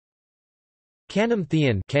Khanom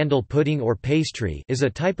thian, candle pudding or pastry, is a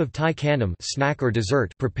type of Thai khanom snack or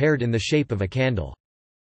dessert prepared in the shape of a candle.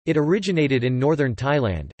 It originated in northern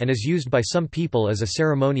Thailand, and is used by some people as a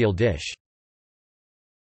ceremonial dish.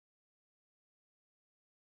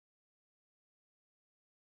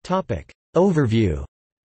 Overview.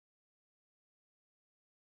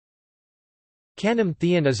 Khanom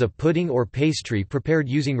thian is a pudding or pastry prepared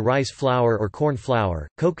using rice flour or corn flour,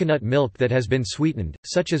 coconut milk that has been sweetened,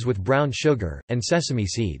 such as with brown sugar, and sesame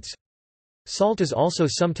seeds. Salt is also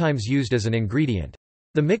sometimes used as an ingredient.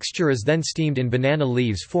 The mixture is then steamed in banana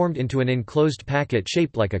leaves formed into an enclosed packet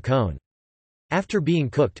shaped like a cone. After being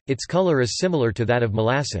cooked, its color is similar to that of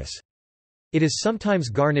molasses. It is sometimes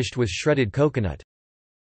garnished with shredded coconut.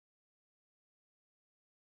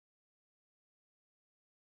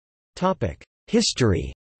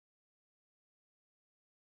 History.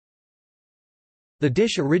 The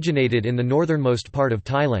dish originated in the northernmost part of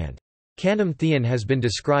Thailand. Khanom thian has been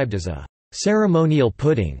described as a ceremonial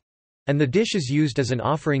pudding, and the dish is used as an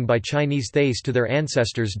offering by Chinese Thais to their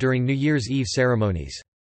ancestors during New Year's Eve ceremonies.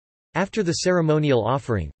 After the ceremonial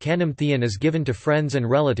offering, Khanom thian is given to friends and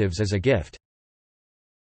relatives as a gift.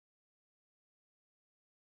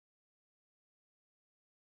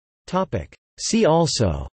 See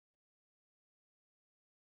also: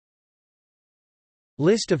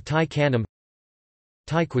 List of Thai khanom,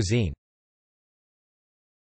 Thai cuisine.